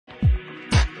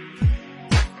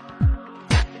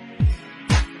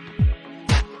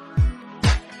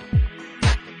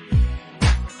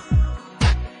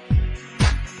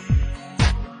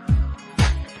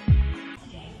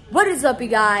is up, you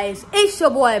guys? It's your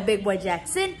boy, Big Boy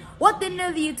Jackson, with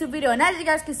another YouTube video. And as you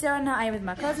guys can see right now, I am with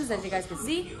my cousins, as you guys can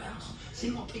see.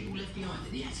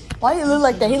 Why do you look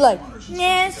like that? He like,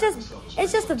 yeah, it's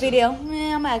just a video.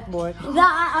 Yeah, I'm act bored.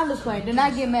 Nah, I'm just playing. Do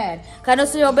not get mad. Cause I know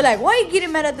somebody will be like, why you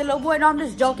getting mad at the little boy? No, I'm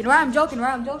just joking. Right? I'm joking.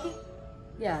 Right? I'm joking.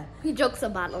 Yeah. He jokes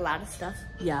about a lot of stuff.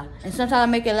 Yeah. And sometimes I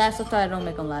make it laugh, sometimes I don't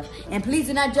make him laugh. And please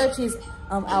do not judge his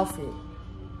outfit.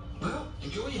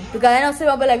 Because I know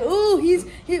somebody will be like, ooh, he's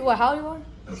what, how old you are?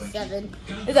 7.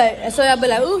 It's like, so I'll be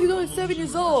like, ooh, he's only 7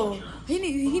 years old. He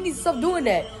needs to stop doing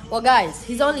that. Well, guys,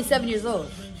 he's only 7 years old.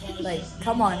 Like,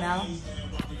 come on now.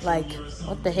 Like,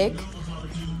 what the heck?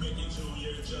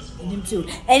 And him too.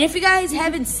 And if you guys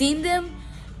haven't seen them,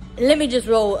 let me just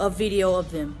roll a video of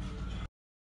them.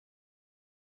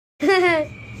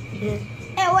 Hey,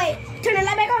 wait, turn the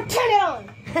light back on, turn it on.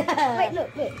 Wait,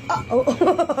 look. Look,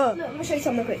 I'm gonna show you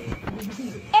something real quick.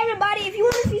 Everybody, if you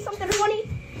want to see something funny,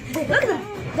 look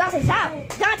at Dante's top.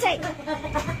 Dante, look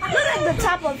at the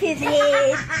top of his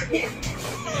head. They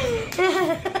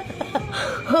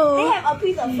have a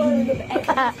piece of fun in the back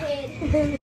of his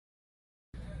head.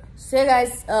 So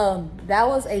guys, that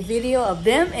was a video of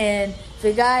them, and if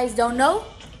you guys don't know,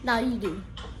 now you do.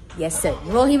 Yes, sir.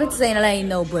 Well, he meant to say and I ain't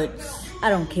know, but I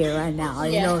don't care right now.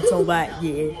 You know, so bad.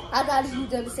 Yeah. I thought you were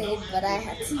gonna say it, but I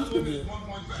had to.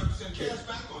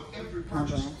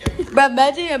 Okay. But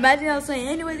imagine I was saying,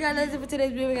 anyways, guys, that's it for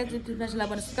today's video. We got to smash the like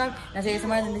button, subscribe. Now, say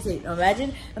something in this video.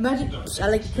 Imagine. I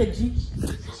like to cook G.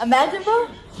 Imagine, bro. All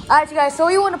right, you guys. So,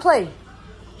 what you want to play?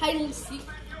 Hide and seek.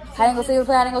 Hide and go seek. You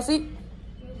play hide and go seek?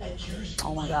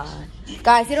 Oh my god,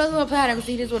 guys, he doesn't want to play hide and go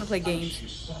seek. He just want to play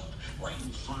games.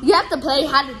 You have to play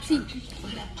hide and seek.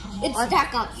 It's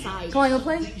dark outside. Come on, you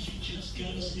want to play?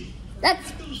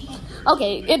 That's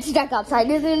okay. It's dark outside.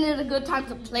 Isn't it a good time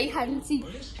to play hide and seek?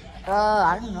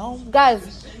 I don't know,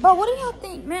 guys. Bro, what do y'all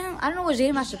think, man? I don't know what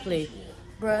game I should play,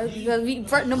 bro.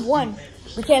 Because number one,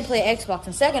 we can't play Xbox,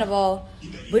 and second of all,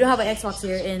 we don't have an Xbox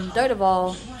here, and third of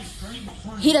all,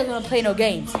 he doesn't want to play no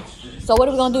games. So what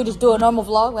are we gonna do? Just do a normal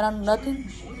vlog without nothing?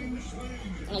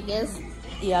 I guess.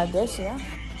 Yeah, I guess, yeah.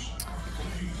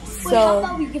 So, wait, how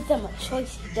about we give them a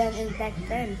choice then, and back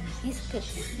then these could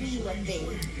see what they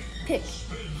pick.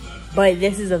 But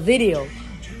this is a video.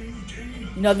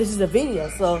 You know, this is a video,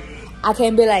 so I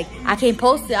can't be like, I can't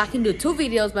post it. I can do 2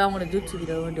 videos, but I don't want to do 2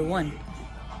 videos. I want to do 1.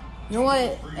 You know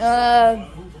what? I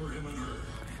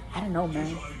don't know,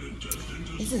 man.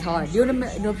 This is hard. You want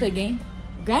to play a game?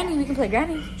 Granny, we can play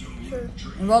Granny. Sure.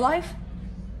 In real life?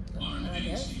 I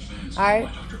guess. All right.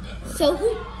 So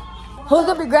who's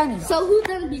gonna be Granny? So who's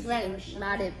gonna be Granny?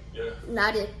 Not it.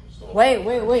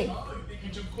 Wait.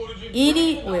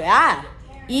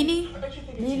 Eeny,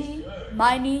 meeny,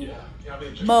 miny,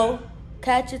 mo,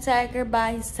 catch a tiger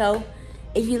by his toe.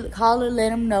 If you call it,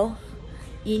 let him know.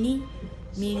 Eeny,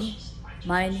 meeny,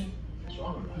 miny,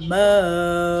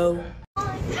 mo.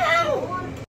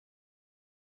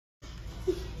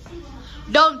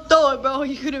 Don't throw it, bro.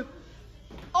 You could've.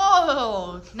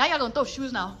 Oh, now y'all gonna throw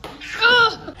shoes now.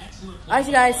 Alright,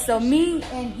 you guys. So me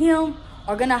and him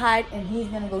are gonna hide, and he's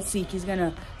gonna go seek. He's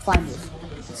gonna find us.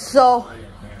 So,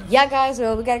 yeah, guys.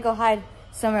 Well, we gotta go hide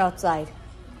somewhere outside.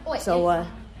 Wait, so,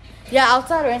 yeah,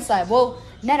 outside or inside? Well,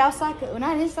 not outside.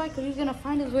 Not inside, because he's gonna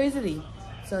find us. Where is he?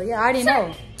 So yeah, I already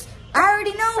know.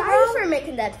 Sorry for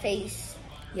making that face.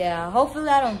 Yeah. Hopefully,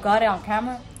 I don't got it on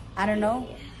camera. I don't know.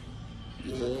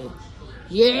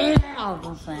 Yeah. Oh,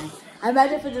 I'm playing.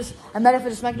 Imagine if it just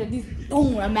smacked these.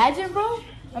 Boom. Imagine, bro.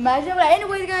 Imagine. But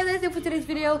anyways, guys, that's it for today's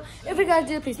video. If you guys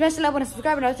did, please smash the like button,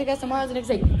 subscribe, and I'll see you guys tomorrow. The next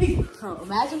day.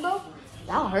 Imagine, bro.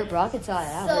 That'll hurt, bro. I can tell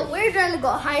you. So we're trying to go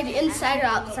hide inside or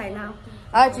outside now.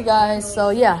 All right, you guys. So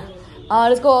yeah,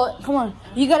 let's go. Come on.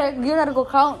 You gotta go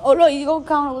count. Oh no, you go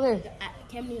count over there.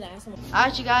 Can't be last one. All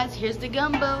right, you guys. Here's the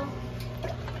gumbo.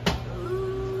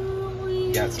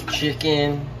 Got some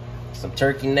chicken, some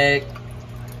turkey neck,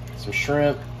 some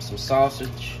shrimp, some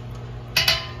sausage.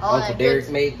 Uncle Derek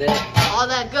made that. All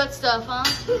that good stuff, huh?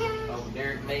 Uncle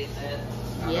Derek made that.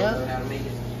 Yeah. I don't know how to make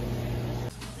it.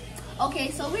 Okay,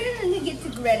 so we're gonna get to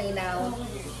Granny now.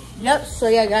 Yep. So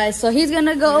yeah, guys. So he's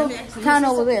gonna go count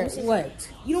over there. What?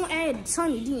 You don't add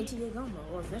Sunny D into your gumbo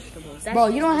or vegetables. Bro,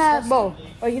 you don't have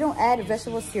you don't add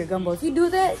vegetables to your gumbo. If you do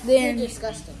that, then you're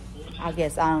disgusting. I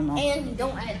guess I don't know. And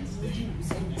don't add juice.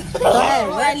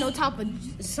 Don't add no type of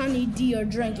Sunny D or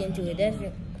drink into it. That's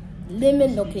it.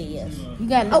 Lemon, okay, yes. You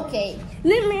got it. Okay,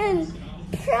 lemon,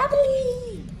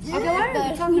 probably.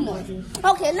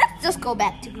 Okay, let's just go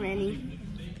back to Granny.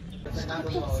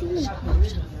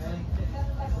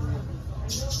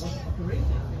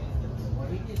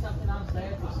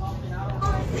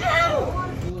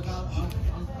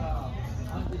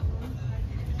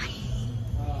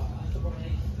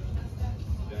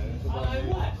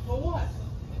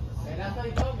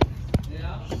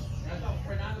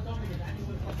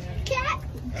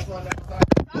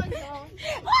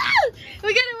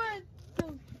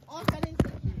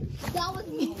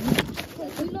 You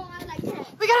know I like that.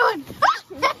 We got one.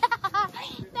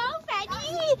 No,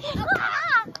 Fanny.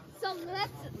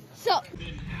 So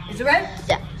Is it red?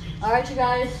 Yeah. All right, you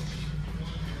guys.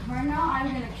 Right now, I'm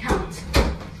gonna count.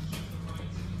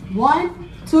 1,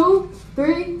 2,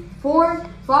 3, 4,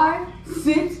 5,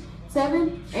 6,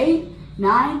 7, 8,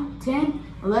 9, 10,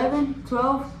 11,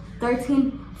 12,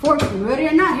 13, 14. Ready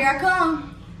or not? Here I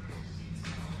come.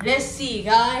 Let's see,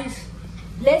 guys.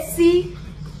 Let's see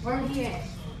where he at.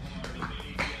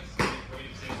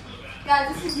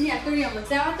 Guys, this is me at 3 Look,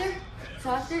 that out there? So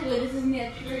out there? Look, this is me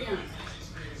at 3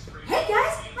 Hey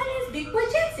guys, my name is Big Boy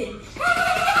Jackson.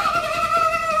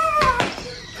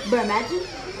 But imagine.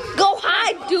 go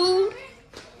hide, dude.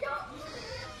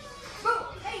 Bro,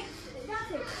 hey,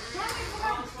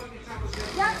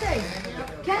 Dante,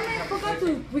 Cameron forgot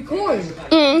to record.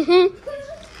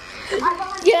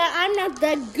 Yeah, I'm not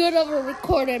that good of a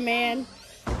recorder, man.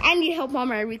 I need help on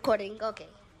my recording. Okay.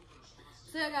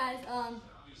 So guys,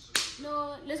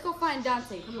 no, let's go find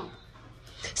Dante. Come on.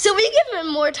 So we give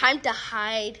him more time to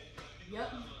hide.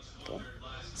 Yep. Okay.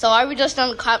 So are we just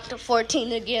on count to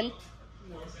 14 again?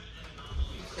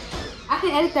 I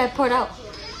can edit that part out.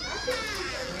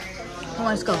 Come on,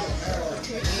 let's go.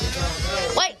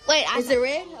 Wait. Is it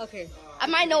red? Okay. I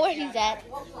might know where he's at.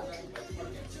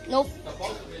 Nope.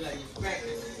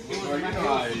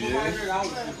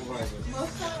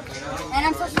 And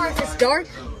I'm so sorry if it's dark.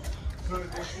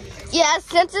 Yeah,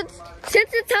 since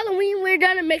it's Halloween, we're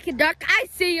gonna make it dark. I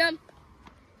see him.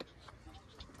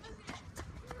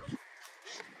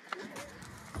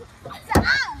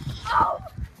 Oh.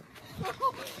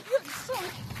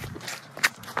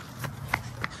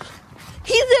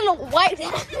 He's in a white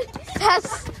hat.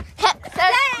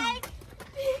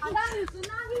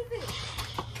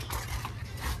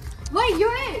 Wait,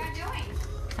 you're it.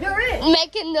 You're it.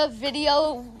 Making the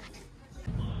video.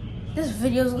 This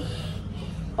video's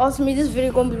awesome. This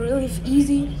video gonna be really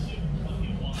easy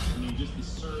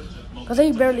because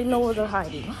they barely know where they're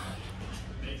hiding.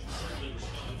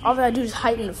 All they gotta do is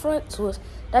hide in the front, so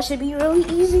that should be really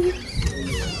easy.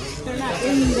 They're not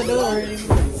in the door.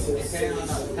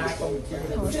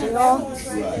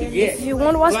 If you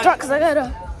want to watch dark, cause I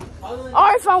gotta.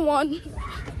 Alright, found one.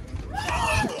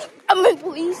 I'm in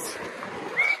police.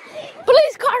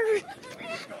 Police car.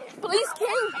 Police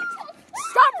king.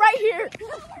 Stop right here.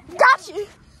 Got you.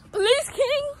 Police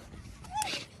king.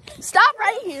 Stop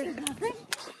right here.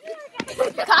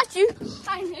 Got you.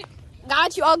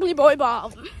 Got you, ugly boy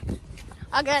Bob.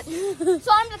 I got. So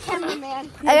I'm the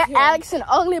cameraman. I got Alex and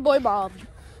ugly boy Bob.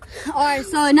 All right,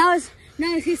 so now it's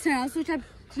his turn. I'll switch up.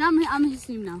 Now I'm his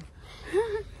team now.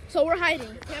 So we're hiding.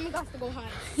 Cammy got to go hide.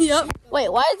 Yep. Wait,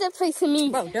 why is it facing me?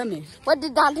 Bro, dummy. What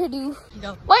did Dante do?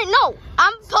 Go. Wait, no.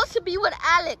 I'm supposed to be with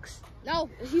Alex. No,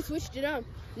 he switched it up.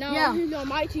 Now Yeah. you know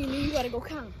my team, and you gotta go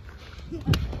count.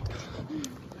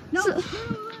 No. So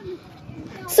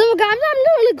guys, I'm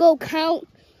gonna go count.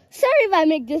 Sorry if I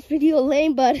make this video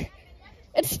lame, but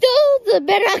it's still the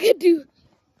better I could do.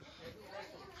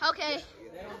 Okay.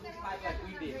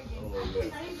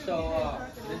 So,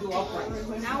 they do upright.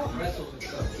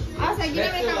 I was like, you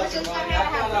never know what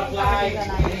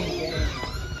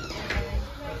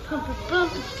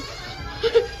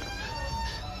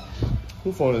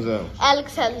Whose phone is that?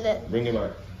 Alex has it. Bring him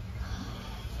out.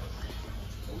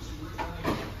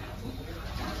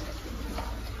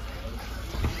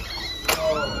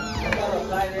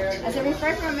 As a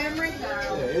refresh my memory.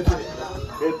 Yeah,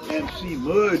 and she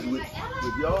merged with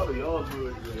y'all, or y'all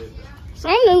merged with it. So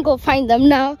I'm gonna go find them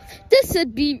now. This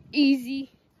should be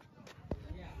easy.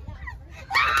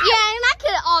 Yeah, and I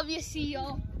could obviously see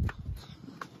y'all.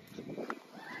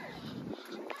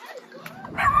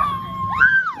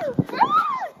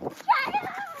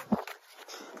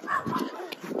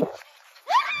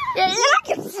 Yeah, and I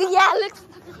can see Alex.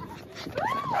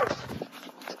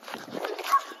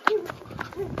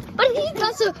 But he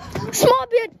does a small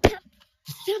bit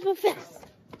super fast.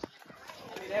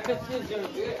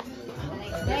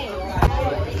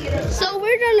 So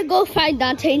we're gonna go find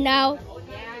Dante now.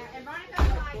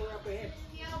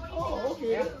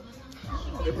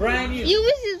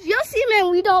 If you see him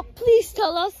and we don't, please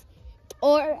tell us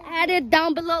or add it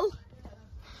down below.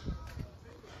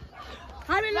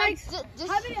 How many likes? Just,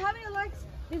 How many likes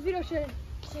this video should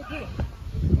get?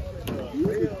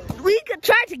 we could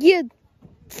try to get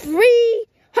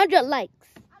 300 likes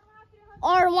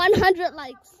or 100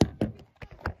 likes.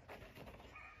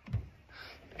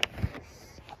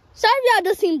 Sorry if y'all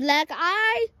just seen black.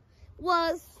 I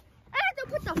had to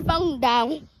put the phone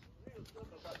down.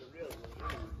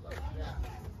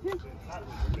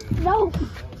 No.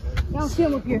 Y'all see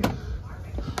him up here.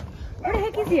 Where the heck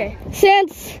heck is he?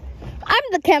 Since I'm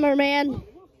the cameraman.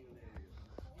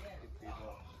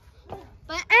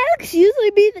 But Alex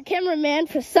usually be the cameraman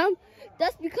for some.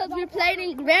 Just because we're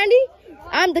playing Grandy,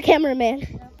 I'm the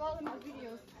cameraman.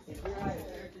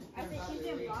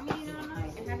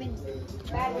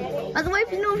 By the way,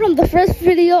 if you know from the first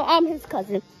video, I'm his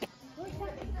cousin.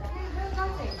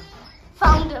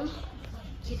 Found him.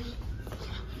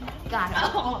 Got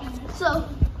it. So,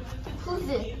 who's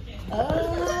it?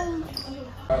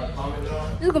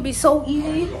 This is gonna be so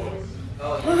easy.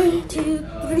 1, 2,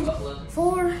 3,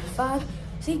 4, 5,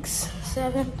 6,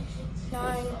 7,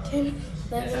 9, 10,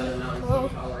 11,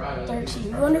 12, 13.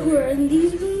 You wonder who are in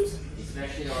these rooms?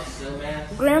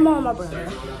 Grandma and my brother.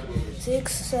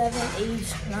 6, 7,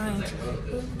 8, 9,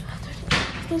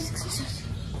 10, 6, 7.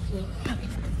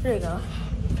 There you go.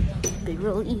 Be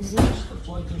real easy.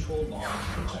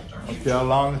 Okay, how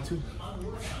long it took?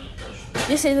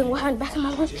 This isn't behind back of my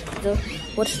lunch.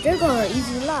 What's still gonna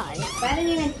easy lie? I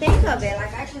didn't even think of it.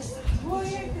 Like I just.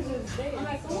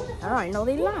 I already know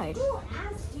they lied.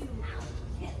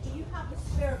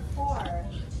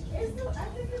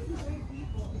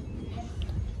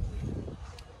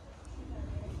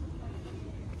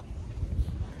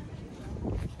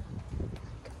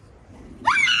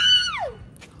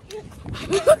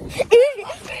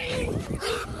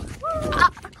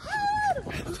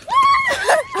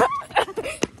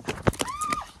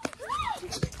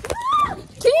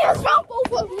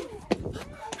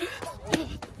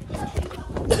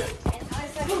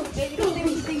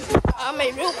 I'm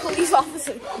a real police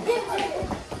officer.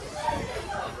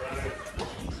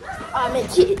 I'm a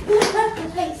kid.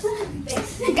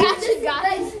 Gotcha,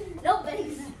 guys. No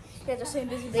base. Yeah, just saying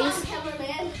busy days. I'm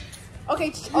cameraman.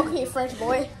 Okay, French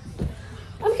boy.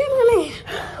 I'm cameraman.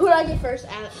 Who did I get first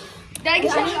at? Did I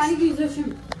get I need to use this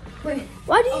one. Wait.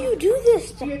 Why do you do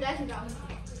this?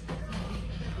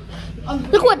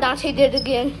 Look what Dante did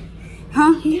again.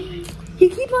 Huh? He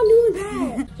keep on doing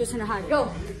that. Just in a high. Go.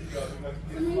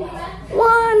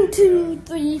 1, 2,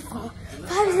 3, 4,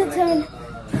 5, 6, 7.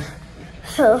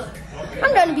 So,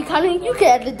 I'm gonna be counting. You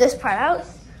can edit this part out.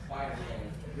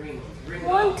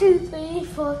 1, 2, 3,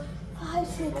 4, 5,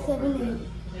 6, 7,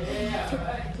 8,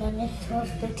 11, 12,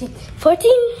 13,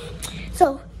 14.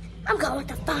 So, I'm going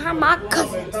to find my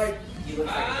cousins.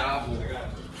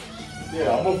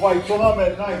 Yeah, I'm gonna fight Tom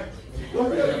at night.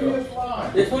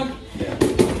 This one?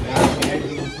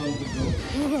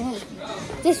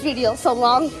 This video is so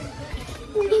long.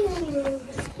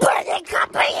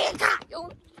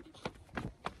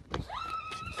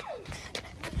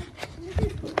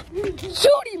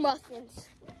 Judy muffins.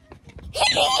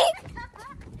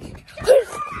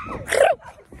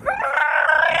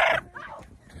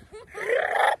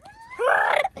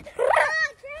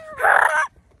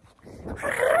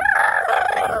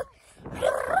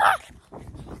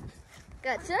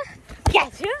 Gotcha.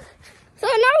 Gotcha. So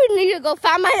now we need to go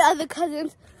find my other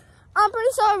cousins. I'm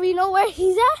pretty sure we know where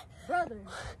he's at. Brother,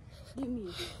 give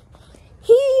me.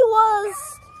 He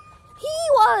was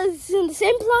in the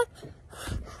same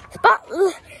spot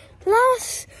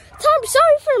last time.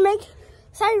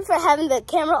 Sorry for having the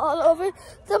camera all over the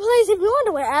place. If you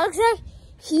wonder where Alex is,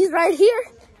 he's right here.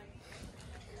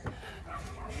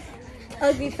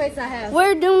 Ugly face I have.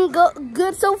 We're doing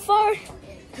good so far.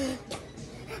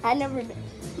 I never.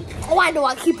 Why do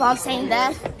I keep on saying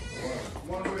that?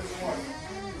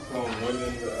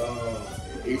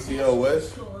 ACL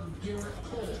West.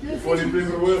 Before they bring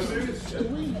the World Series.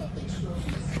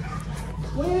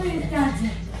 Where is Dante?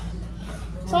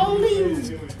 So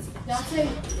leave.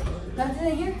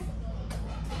 Dante here?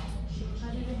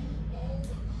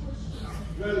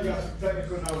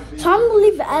 So I'm gonna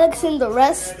leave Alex and the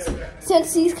rest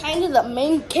since he's kind of the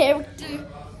main character.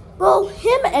 Well,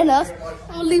 him and us.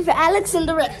 I'm gonna leave Alex and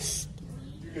the rest.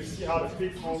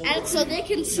 Alex, so they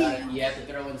can see. You have to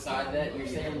throw inside that, you're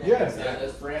saying? Yeah. Inside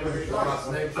those parameters?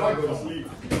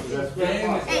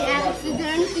 Hey Alex, is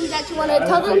there anything that you want to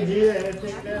tell them?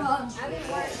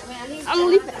 I'm gonna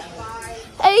leave it.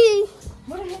 Hey.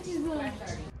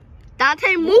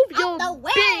 Dante, move your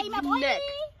big neck.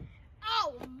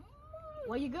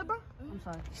 Well, you good, bro? I'm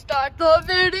sorry. Start the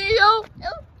video.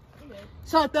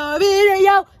 Start the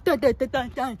video.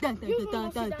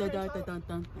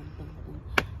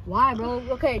 Why, bro?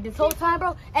 Okay, this whole time,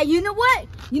 bro. Hey, you know what?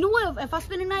 You know what? If I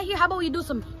spend the night here, how about we do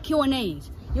some Q&As?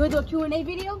 You want to do a Q&A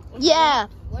video? Yeah.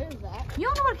 What is that? You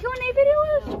don't know what a Q&A video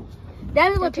is?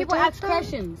 That is when people ask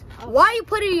questions. Why are you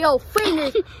putting your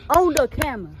fingers on the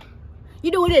camera?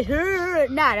 You doing this?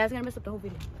 Nah, that's gonna mess up the whole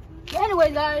video. But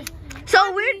anyway, guys.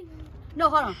 So we're. No,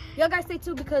 hold on. Y'all guys stay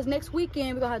tuned because next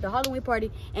weekend we're gonna have the Halloween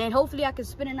party and hopefully I can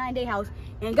spend a 9-day house.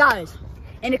 And guys,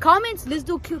 In the comments, let's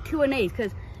do Q&As,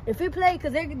 because if we play,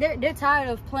 because they're tired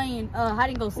of playing hide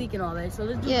and go seek and all that, so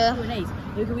let's do Q&As.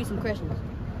 We can read some questions.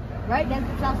 Right?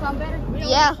 That sound better?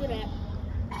 Yeah.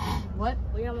 What?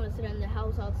 We don't want to sit in the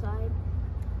house outside.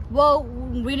 Well,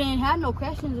 we didn't have no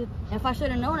questions. If I should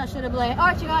have known, I should have been like, all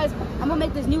right, you guys, I'm gonna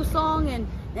make this new song,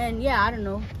 and yeah, I don't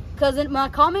know. Because in my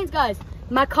comments, guys,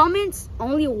 my comments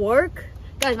only work.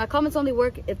 Guys, my comments only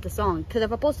work if the song. Because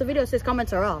if I post a video, it says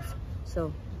comments are off.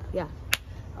 So, yeah.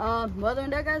 Other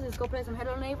than that, guys, let's go play some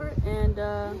Hello Neighbor. And,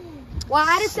 well,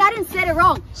 I didn't say it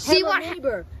wrong. Hello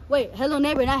Neighbor. Wait, Hello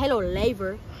Neighbor, not Hello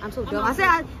Labor. I'm so dumb. I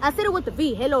said it with the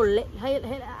V. I don't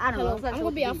know. I'm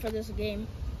gonna be out for this game.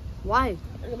 Why?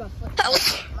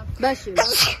 Bless you.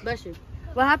 Bless you.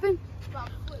 What happened?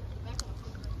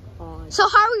 So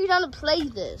how are we gonna play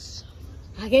this?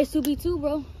 I guess 2v2,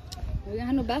 bro. We don't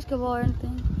have no basketball or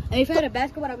anything. And if I had a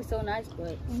basketball, that'd be so nice,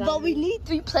 but... But we need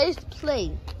 3 players to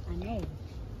play. I know.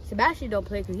 Sebastian don't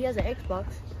play because he has an Xbox.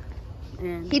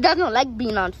 And he doesn't like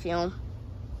being on film.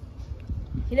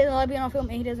 He doesn't like being on film,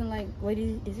 and he doesn't like...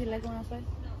 Wait, does he like going outside?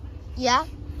 Yeah.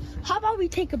 How about we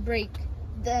take a break,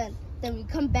 then we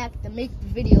come back to make the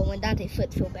video when Dante's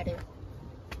foot feel better.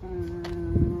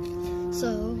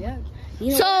 So yeah.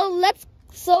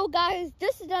 So guys,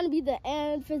 this is gonna be the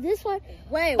end for this one.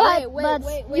 Wait. You might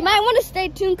want to stay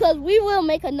tuned because we will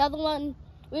make another one.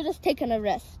 We're just taking a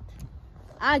rest.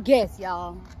 I guess,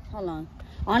 y'all. Hold on.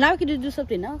 Oh, now we could just do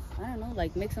something else. I don't know,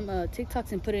 like make some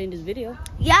TikToks and put it in this video.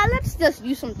 Yeah, let's just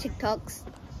use some TikToks.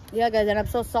 Yeah, guys, and I'm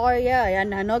so sorry. Yeah,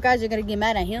 and I know, guys, you're gonna get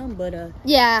mad at him, but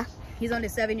yeah, he's only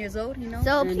 7 years old, you know.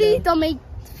 So please don't make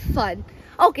fun.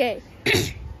 Okay.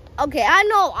 Okay, I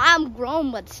know I'm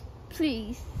grown, but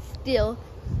please, still,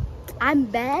 I'm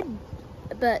bad.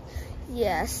 But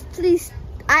yes, please.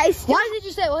 Why did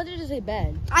you say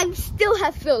bad? I still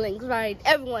have feelings, right?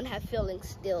 Everyone has feelings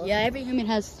still. Yeah, every human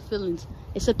has feelings,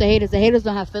 except the haters. The haters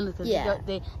don't have feelings because yeah.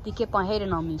 they keep on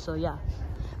hating on me. So yeah.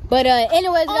 But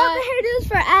anyways, all guys, the haters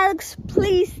for Alex,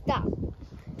 please stop.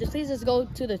 Please just go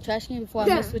to the trash can before I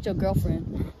mess with your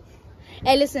girlfriend.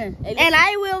 Hey, listen. And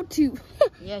I will too.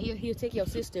 Yeah, he'll take your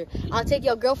sister. I'll take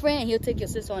your girlfriend, and he'll take your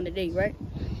sister on the date, right?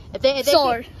 If they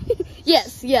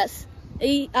yes.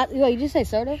 Wait, you just say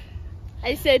sort of?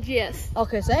 I said yes.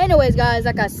 Okay, so anyways, guys,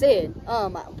 like I said,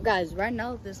 guys, right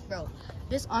now, this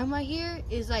arm right here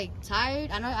is like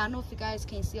tired. I know if you guys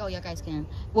can't see. Oh, yeah, guys can.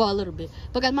 Well, a little bit.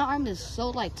 But guys, my arm is so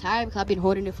like tired because I've been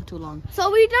holding it for too long.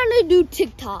 So we're gonna do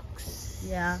TikToks.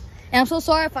 Yeah. And I'm so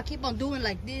sorry if I keep on doing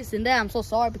like this and that. I'm so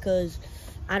sorry because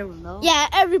I don't know. Yeah,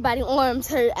 everybody arms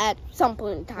hurt at some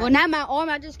point in time. Well, not my arm.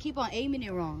 I just keep on aiming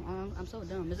it wrong. I'm so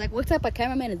dumb. It's like, what type of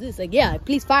cameraman is this? Like, yeah,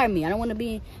 please fire me. I don't want to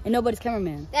be nobody's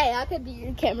cameraman. Hey, I could be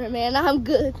your cameraman. I'm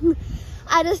good.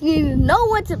 I just need to know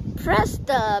when to press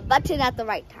the button at the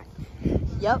right time.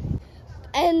 Yep.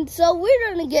 And so we're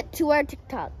going to get to our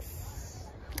TikToks.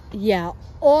 Yeah.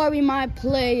 Or we might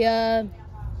play, I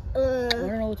don't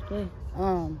know what to play.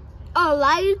 A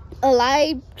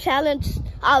lie challenge,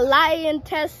 a lion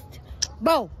test.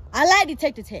 Bro, I lie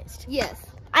detector test. Yes.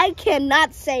 I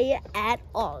cannot say it at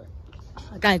all.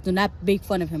 Guys, do not make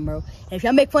fun of him, bro. If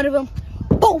y'all make fun of him,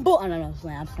 boom, boom. Oh, no,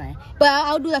 I'm saying. But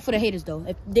I'll do that for the haters, though.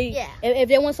 If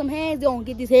they want some hands, they gonna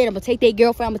get this head. I'm gonna take their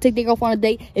girlfriend. I'm gonna take their girlfriend on a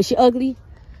date. Is she ugly?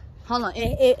 Hold on.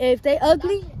 If they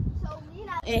ugly,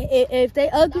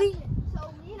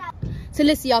 so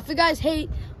listen, y'all. If you guys hate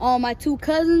on my 2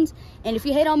 cousins, and if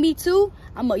you hate on me too,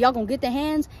 y'all gonna get the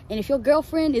hands. And if your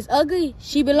girlfriend is ugly,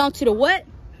 she belongs to the what?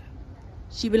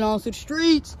 She belongs to the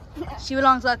streets. She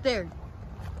belongs out there.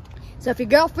 So if your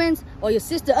girlfriend's or your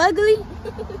sister ugly,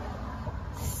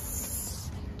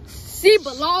 she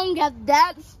belongs at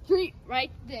that street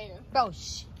right there. Bro,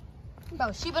 she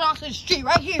belongs to the street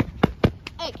right here.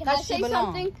 Hey, can I say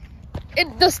something?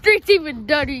 The street's even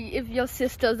dirty if your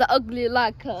sister's ugly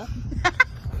like her.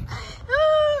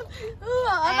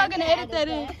 I'm not gonna edit that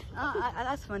in.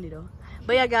 That's funny though.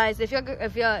 But yeah, guys, if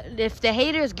the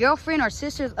hater's girlfriend or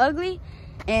sister is ugly,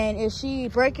 and if she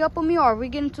break up with me or we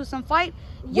get into some fight,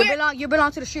 you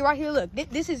belong to the street right here. Look,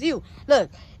 this is you. Look,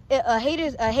 a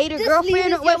hater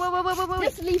girlfriend. Wait.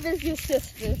 This leave is your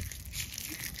sister.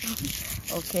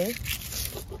 Okay.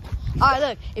 All right,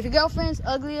 look. If your girlfriend's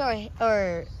ugly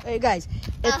or guys,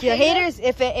 if your haters,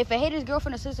 if a hater's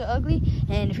girlfriend or sister ugly,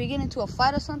 and if we get into a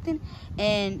fight or something,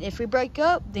 and if we break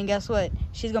up, then guess what?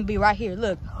 She's gonna be right here.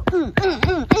 Look.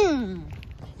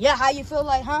 Yeah, how you feel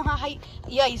like, huh?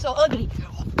 Yeah, you so ugly.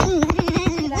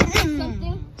 Can I say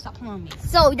something? Stop playing me.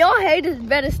 So your haters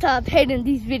better stop hating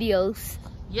these videos.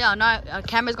 Yeah, now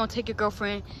Cameron's gonna take your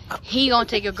girlfriend. He gonna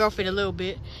take your girlfriend a little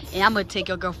bit, and I'm gonna take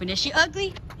your girlfriend. If she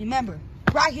ugly, remember,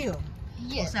 right here.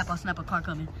 Yes. I'll snap a car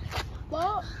coming.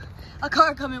 Well, A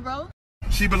car coming, bro.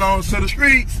 She belongs to the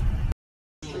streets.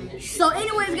 So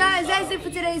anyways, guys, that's it for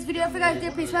today's video. If you guys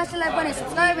did, please smash the like button and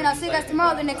subscribe. And I'll see you guys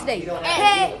tomorrow or the next day.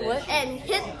 and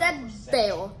hit that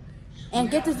bell. And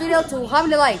get this video to how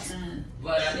many likes? 200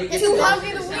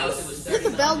 a week. Hit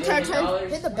the bell, turn.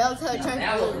 Hit the bell, turn.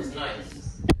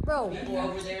 Bro,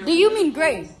 do you mean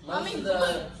great? I mean,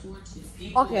 blue.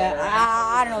 Okay,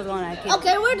 I don't know what's going on.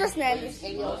 Okay, we're just ending this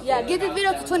video. Yeah, get this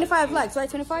video to 25 likes, right?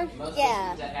 25?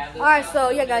 Yeah. Alright, so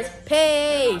yeah, guys,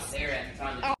 peace.